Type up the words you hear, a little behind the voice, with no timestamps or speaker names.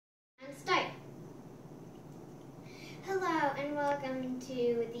and welcome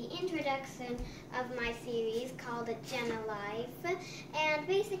to the introduction of my series called Jenna Life. And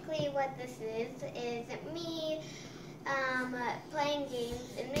basically what this is me playing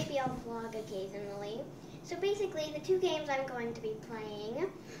games, and maybe I'll vlog occasionally. So basically the two games I'm going to be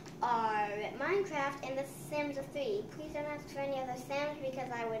playing are Minecraft and The Sims 3. Please don't ask for any other Sims because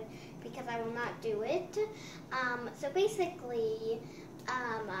I will not do it. So basically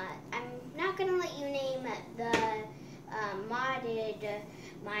I'm not going to let you name the modded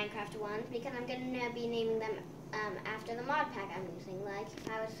Minecraft ones because I'm going to be naming them after the mod pack I'm using. Like if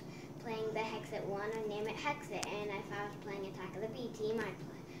I was playing the Hexit one, I'd name it Hexit, and if I was playing Attack of the B Team,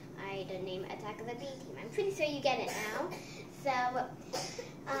 I'd name it Attack of the B Team. I'm pretty sure you get it now. So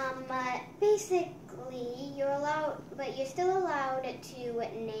basically you're still allowed to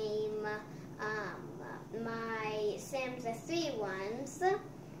name my Sims 3 ones.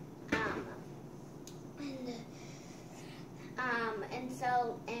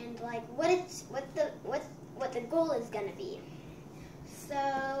 And like what the goal is gonna be. So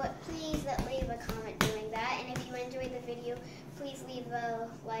please leave a comment doing that, and if you enjoyed the video, please leave a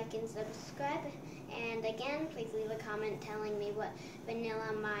like and subscribe. And again, please leave a comment telling me what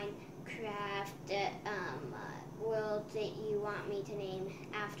vanilla Minecraft world that you want me to name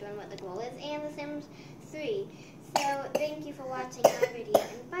after and what the goal is, and The Sims 3. So thank you for watching my video,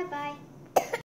 and bye bye.